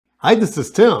Hi, this is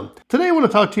Tim. Today I want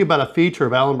to talk to you about a feature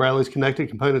of Allen Bradley's Connected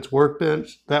Components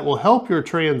Workbench that will help your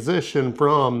transition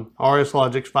from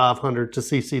Logix 500 to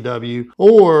CCW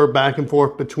or back and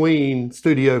forth between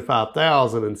Studio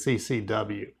 5000 and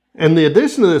CCW. And the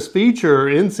addition of this feature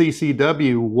in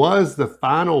CCW was the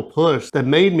final push that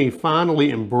made me finally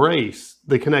embrace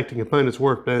the Connected Components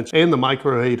Workbench and the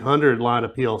Micro800 line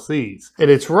of PLCs. And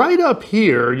it's right up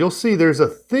here. You'll see there's a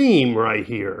theme right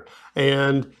here.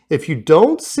 And if you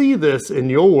don't see this in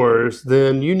yours,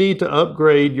 then you need to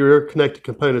upgrade your Connected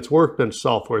Components Workbench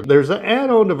software. There's an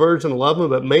add-on to version 11,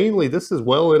 but mainly this is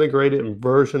well integrated in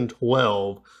version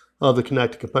 12 of the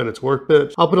Connected Components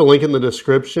Workbench. I'll put a link in the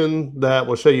description that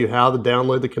will show you how to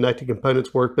download the Connected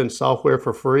Components Workbench software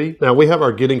for free. Now, we have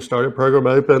our Getting Started program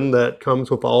open that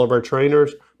comes with all of our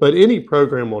trainers, but any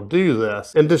program will do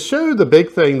this. And to show the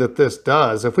big thing that this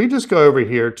does, if we just go over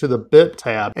here to the bit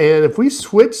tab, and if we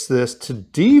switch this to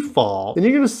default, then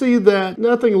you're gonna see that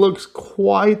nothing looks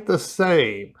quite the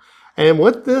same. And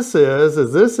what this is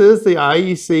this is the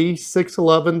IEC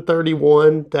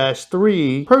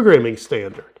 61131-3 programming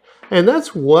standard. And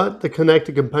that's what the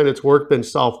Connected Components Workbench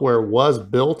software was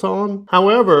built on.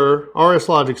 However,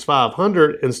 Logix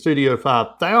 500 and Studio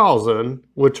 5000,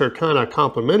 which are kind of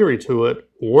complementary to it,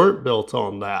 weren't built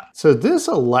on that. So this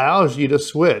allows you to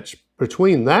switch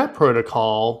between that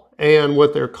protocol and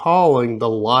what they're calling the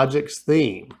Logix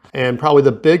Theme. And probably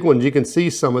the big ones, you can see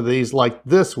some of these like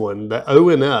this one, the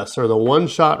ONS or the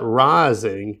one-shot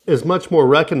rising is much more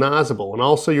recognizable. And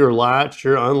also your latch,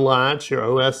 your unlatch, your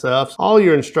OSFs, all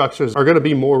your instructions are going to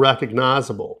be more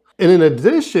recognizable. And in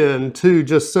addition to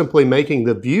just simply making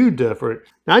the view different,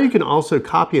 now you can also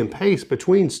copy and paste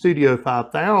between Studio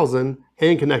 5000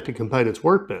 and Connected Components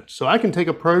Workbench. So I can take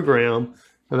a program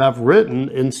that I've written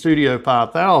in Studio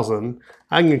 5000,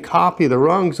 I can copy the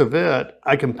rungs of it,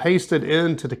 I can paste it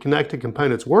into the Connected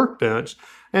Components Workbench,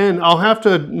 and I'll have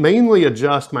to mainly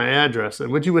adjust my address,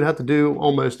 which you would have to do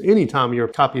almost any time you're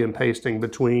copy and pasting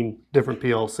between different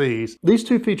PLCs. These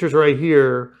two features right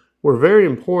here were very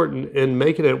important in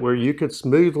making it where you could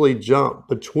smoothly jump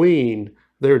between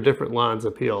their different lines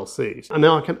of PLCs. I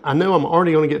know I'm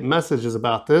already going to get messages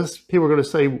about this. People are going to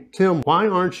say, Tim, why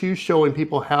aren't you showing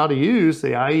people how to use the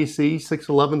IEC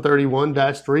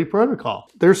 61131-3 protocol?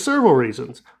 There's several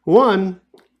reasons. One,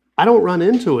 I don't run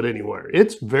into it anywhere.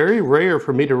 It's very rare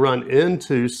for me to run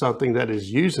into something that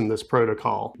is using this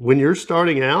protocol. When you're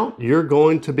starting out, you're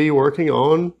going to be working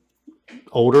on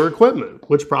older equipment,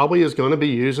 which probably is going to be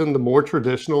using the more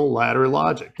traditional ladder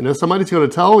logic. And if somebody's going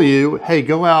to tell you, hey,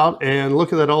 go out and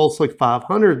look at that old Slick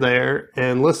 500 there,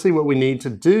 and let's see what we need to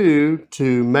do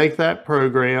to make that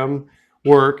program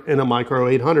work in a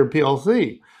Micro800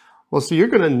 PLC. Well, so you're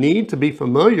going to need to be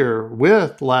familiar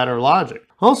with ladder logic.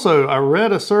 Also, I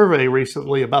read a survey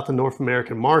recently about the North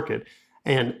American market,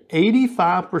 and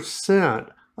 85%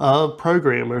 of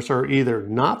programmers are either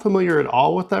not familiar at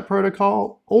all with that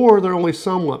protocol or they're only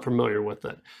somewhat familiar with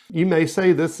it. You may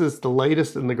say this is the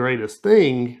latest and the greatest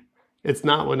thing. It's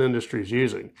not what industry is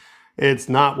using. It's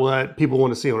not what people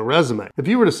want to see on a resume. If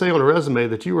you were to say on a resume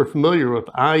that you were familiar with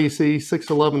IEC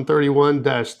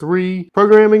 61131-3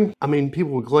 programming, I mean,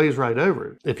 people would glaze right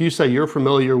over it. If you say you're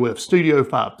familiar with Studio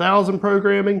 5000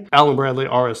 programming, Allen Bradley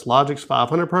Logix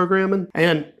 500 programming,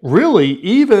 and really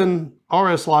even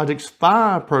Logix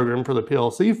 5 program for the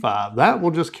PLC 5, that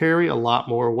will just carry a lot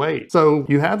more weight. So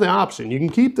you have the option. You can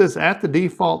keep this at the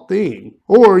default theme,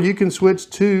 or you can switch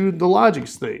to the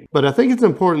Logix theme. But I think it's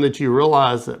important that you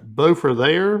realize that both are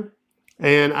there,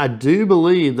 and I do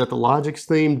believe that the Logix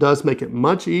theme does make it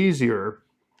much easier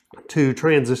to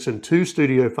transition to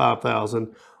Studio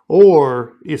 5000,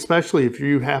 or especially if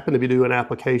you happen to be doing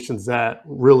applications that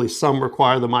really some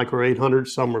require the Micro800,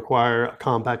 some require a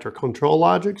Compact or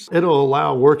Controllogix, it'll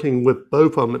allow working with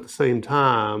both of them at the same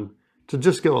time to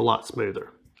just go a lot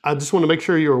smoother. I just want to make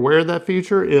sure you're aware of that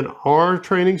feature. In our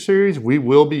training series, we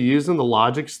will be using the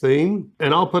Logix theme,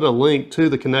 and I'll put a link to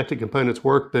the Connected Components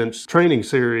Workbench training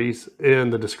series in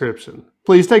the description.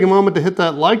 Please take a moment to hit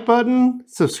that like button,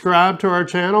 subscribe to our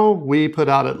channel. We put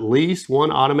out at least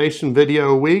one automation video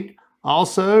a week.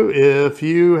 Also, if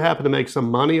you happen to make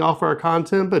some money off our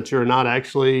content, but you're not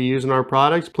actually using our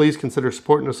products, please consider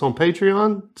supporting us on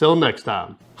Patreon. Till next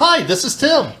time. Hi, this is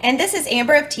Tim. And this is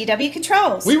Amber of TW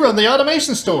Controls. We run the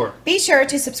automation store. Be sure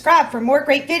to subscribe for more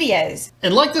great videos.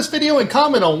 And like this video and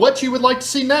comment on what you would like to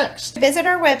see next. Visit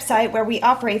our website where we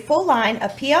offer a full line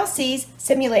of PLCs,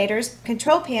 simulators,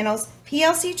 control panels,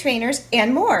 PLC trainers,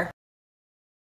 and more.